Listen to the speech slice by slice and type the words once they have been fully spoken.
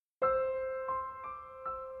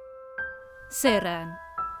Siren,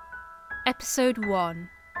 Episode 1,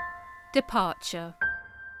 Departure.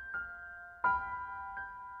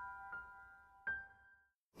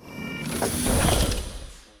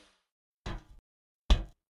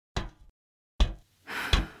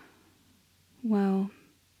 Well,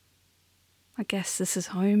 I guess this is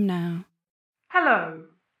home now. Hello,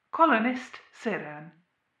 colonist Siren.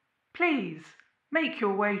 Please make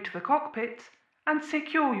your way to the cockpit and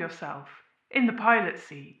secure yourself in the pilot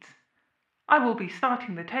seat. I will be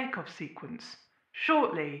starting the takeoff sequence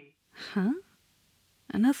shortly. Huh?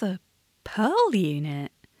 Another Pearl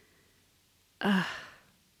unit?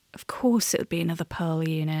 Of course it would be another Pearl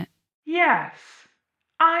unit. Yes,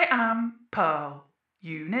 I am Pearl.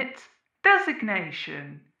 Unit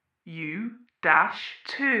designation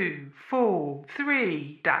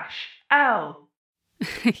U-243-L.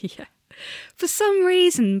 Yeah. For some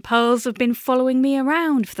reason, Pearls have been following me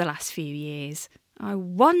around for the last few years. I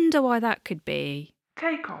wonder why that could be.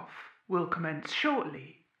 Takeoff will commence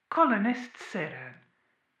shortly. Colonist Siren,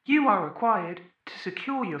 you are required to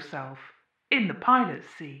secure yourself in the pilot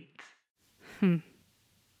seat. You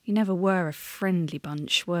never were a friendly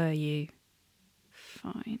bunch, were you?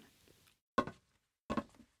 Fine.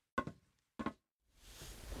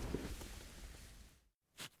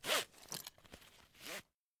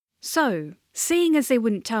 So, seeing as they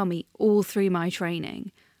wouldn't tell me all through my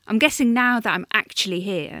training, I'm guessing now that I'm actually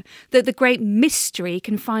here, that the great mystery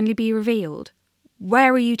can finally be revealed.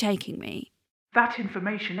 Where are you taking me? That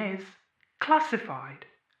information is classified.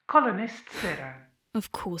 Colonist Siren.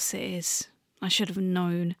 Of course it is. I should have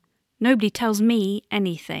known. Nobody tells me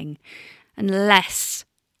anything. Unless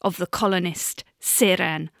of the colonist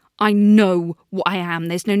Siren. I know what I am.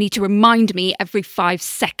 There's no need to remind me every 5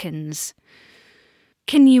 seconds.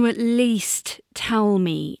 Can you at least tell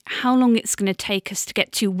me how long it's going to take us to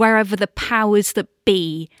get to wherever the powers that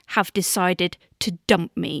be have decided to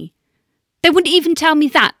dump me? They wouldn't even tell me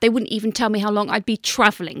that. They wouldn't even tell me how long I'd be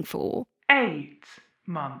travelling for. 8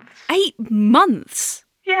 months. 8 months?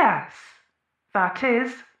 Yes, that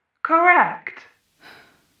is correct.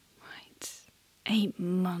 Right. 8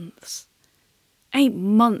 months. 8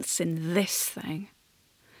 months in this thing.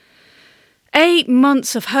 8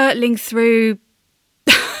 months of hurtling through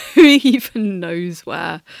who even knows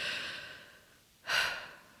where.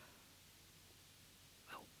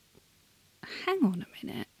 Well, hang on a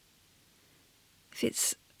minute. If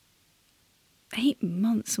it's 8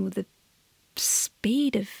 months and with the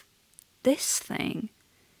speed of this thing,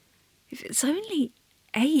 if it's only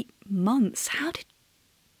 8 months, how did...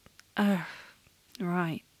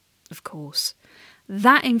 right, of course.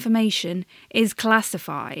 That information is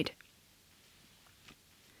classified.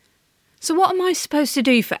 So what am I supposed to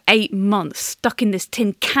do for 8 months stuck in this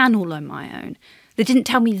tin can all on my own? They didn't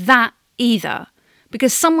tell me that either.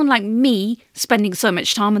 Because someone like me spending so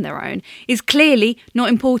much time on their own is clearly not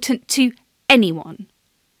important to anyone.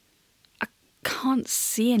 I can't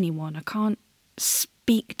see anyone. I can't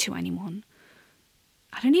speak to anyone.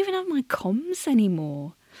 I don't even have my comms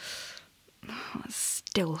anymore. Oh, it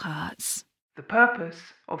still hurts. The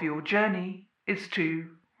purpose of your journey is to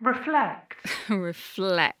reflect.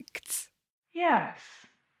 Reflect. Yes,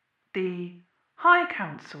 the High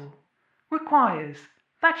Council requires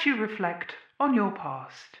that you reflect on your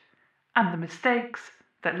past and the mistakes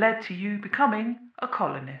that led to you becoming a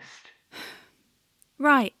colonist.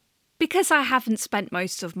 Right, because I haven't spent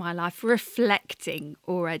most of my life reflecting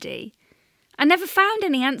already. I never found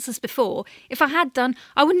any answers before. If I had done,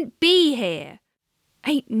 I wouldn't be here.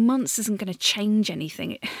 8 months isn't going to change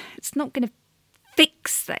anything. It's not going to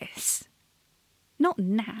fix this. Not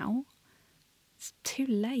now. It's too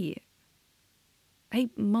late.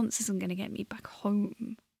 8 months isn't going to get me back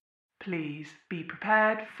home. Please be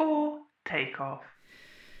prepared for takeoff.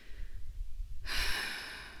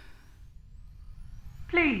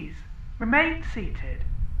 Please remain seated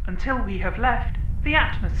until we have left the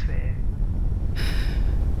atmosphere.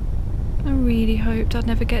 I really hoped I'd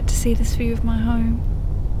never get to see this view of my home.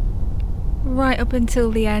 Right up until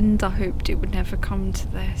the end, I hoped it would never come to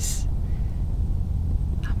this.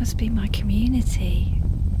 That must be my community.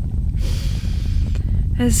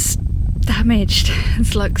 As damaged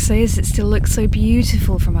as Lux is, it still looks so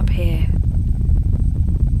beautiful from up here.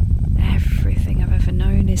 Everything I've ever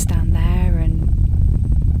known is down there, and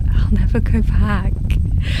I'll never go back.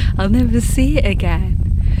 I'll never see it again.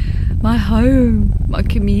 My home, my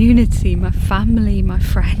community, my family, my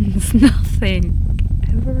friends, nothing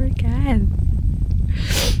ever again.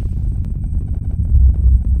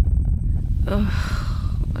 Ugh,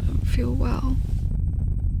 I don't feel well.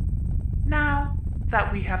 Now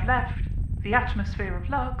that we have left the atmosphere of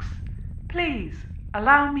Lux, please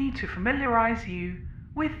allow me to familiarise you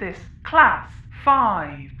with this Class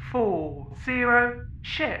 540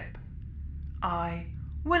 ship. I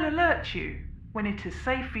will alert you when it is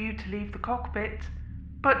safe for you to leave the cockpit,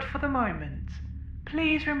 but for the moment,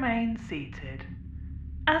 please remain seated.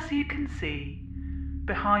 As you can see,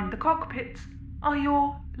 behind the cockpit are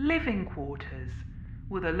your living quarters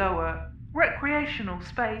with a lower recreational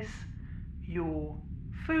space. Your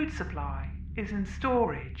food supply is in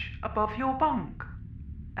storage above your bunk,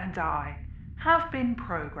 and I have been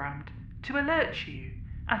programmed to alert you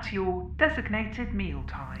at your designated meal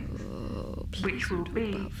times, which will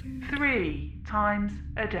be 3 times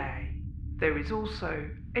a day. There is also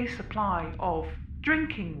a supply of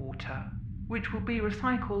drinking water, which will be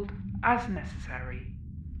recycled as necessary.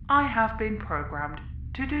 I have been programmed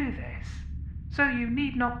to do this, so you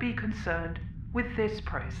need not be concerned with this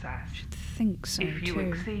process. I should think so, If you too.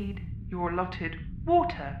 exceed your allotted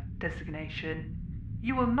water designation,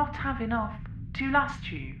 you will not have enough to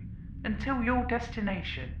last you until your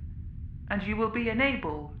destination, and you will be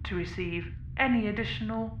unable to receive any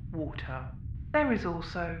additional water. There is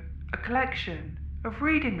also a collection of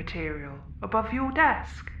reading material above your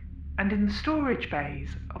desk, and in the storage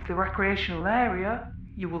bays of the recreational area,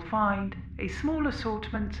 you will find a small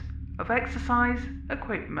assortment of exercise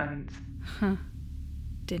equipment. Huh.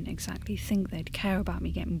 Didn't exactly think they'd care about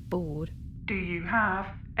me getting bored. Do you have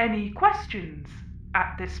any questions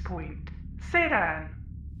at this point, Siran?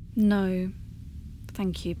 No.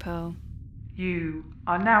 Thank you, Pearl. You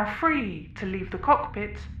are now free to leave the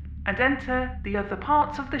cockpit and enter the other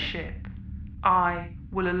parts of the ship. I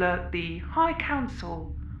will alert the High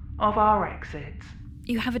Council of our exit.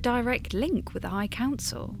 You have a direct link with the High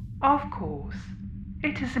Council? Of course,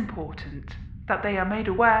 it is important that they are made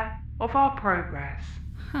aware of our progress.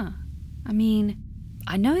 Huh. I mean,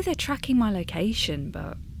 I know they're tracking my location,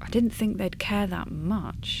 but I didn't think they'd care that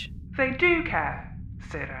much. They do care,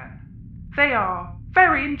 Siran. They are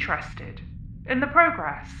very interested in the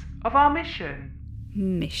progress of our mission.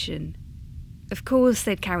 Mission. Of course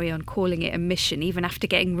they'd carry on calling it a mission even after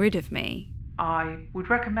getting rid of me. I would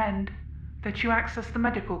recommend that you access the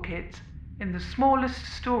medical kit in the smallest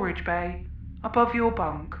storage bay above your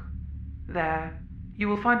bunk. There, you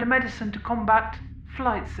will find a medicine to combat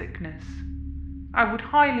flight sickness. I would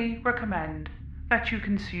highly recommend that you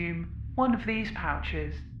consume one of these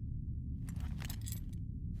pouches.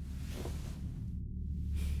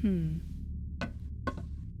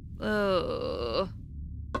 Ugh.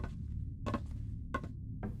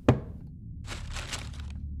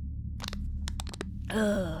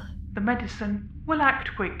 The medicine will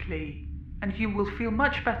act quickly, and you will feel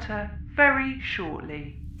much better very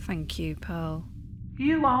shortly. Thank you, Pearl.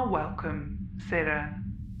 You are welcome, Siran.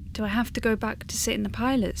 Do I have to go back to sit in the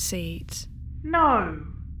pilot's seat? No,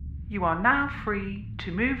 you are now free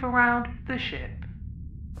to move around the ship.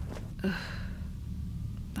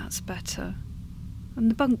 That's better. And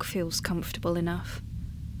the bunk feels comfortable enough.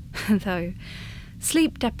 Though,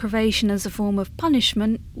 sleep deprivation as a form of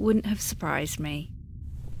punishment wouldn't have surprised me.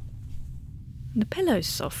 And the pillow's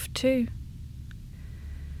soft too.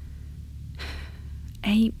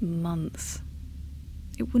 8 months.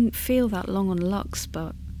 It wouldn't feel that long on Lux,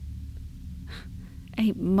 but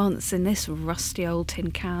 8 months in this rusty old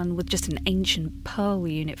tin can with just an ancient Pearl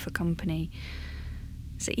unit for company.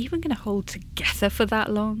 Is it even going to hold together for that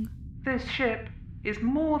long? This ship is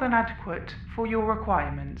more than adequate for your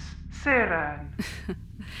requirements, Siran.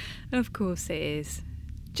 Of course it is.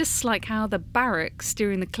 Just like how the barracks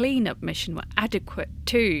during the clean-up mission were adequate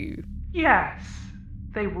too. Yes,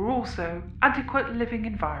 they were also adequate living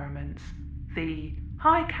environments. The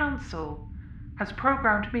High Council has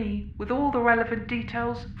programmed me with all the relevant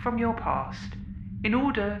details from your past in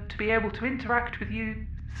order to be able to interact with you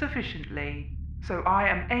sufficiently, so I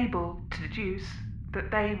am able to deduce that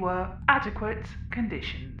they were adequate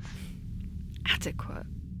conditions. Adequate.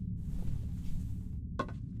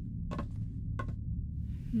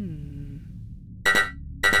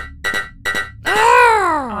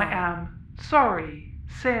 I am sorry,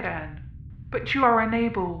 Siran, but you are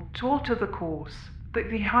unable to alter the course that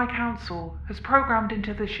the High Council has programmed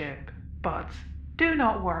into the ship. But do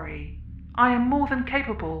not worry, I am more than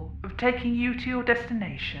capable of taking you to your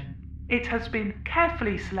destination. It has been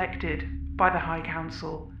carefully selected by the High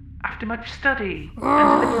Council after much study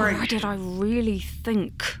and deliberation. Did I really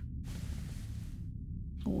think?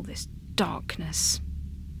 All this darkness.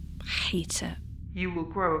 I hate it. You will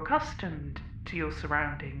grow accustomed to your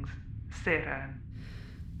surroundings, Siran.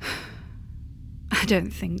 I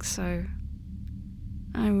don't think so.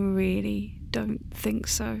 I really don't think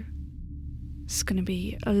so. It's going to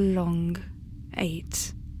be a long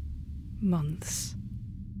 8 months.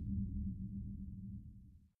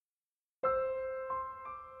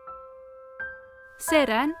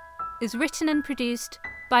 Siren is written and produced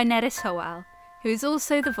by Nerys Howell, who is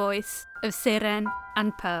also the voice of Siren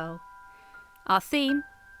and Pearl. Our theme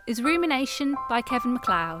is Rumination by Kevin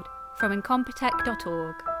MacLeod from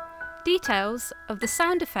incompetech.org. Details of the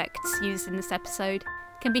sound effects used in this episode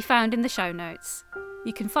can be found in the show notes.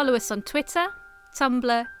 You can follow us on Twitter,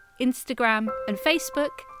 Tumblr, Instagram and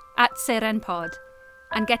Facebook at SirenPod,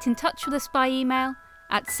 and get in touch with us by email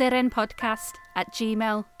at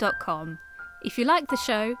sirenpodcast@gmail.com. If you like the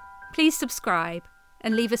show, please subscribe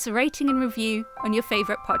and leave us a rating and review on your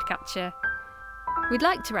favourite podcatcher. We'd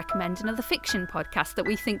like to recommend another fiction podcast that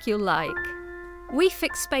we think you'll like. We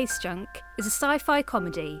Fix Space Junk is a sci-fi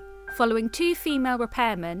comedy following two female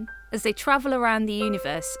repairmen as they travel around the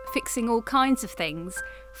universe fixing all kinds of things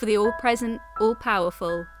for the all-present,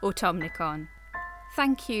 all-powerful Automnicon.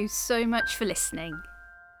 Thank you so much for listening.